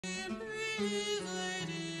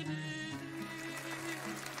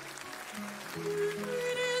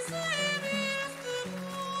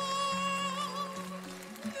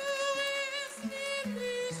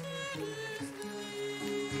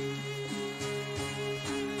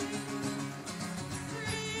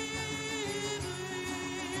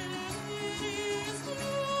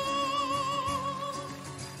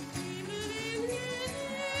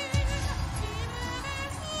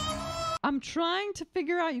I'm trying to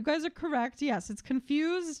figure out. You guys are correct. Yes, it's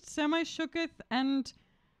confused, semi-shooketh, and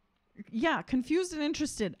yeah, confused and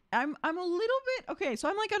interested. I'm a little bit okay. So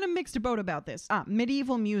I'm like on a mixed boat about this.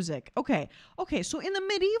 Medieval music. Okay. So in the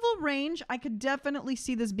medieval range, I could definitely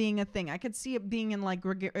see this being a thing. I could see it being in like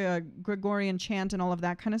Gregorian chant and all of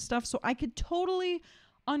that kind of stuff. So I could totally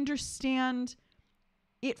understand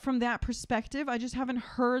it from that perspective. I just haven't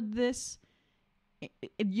heard this,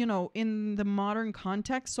 in the modern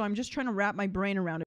context. So I'm just trying to wrap my brain around it.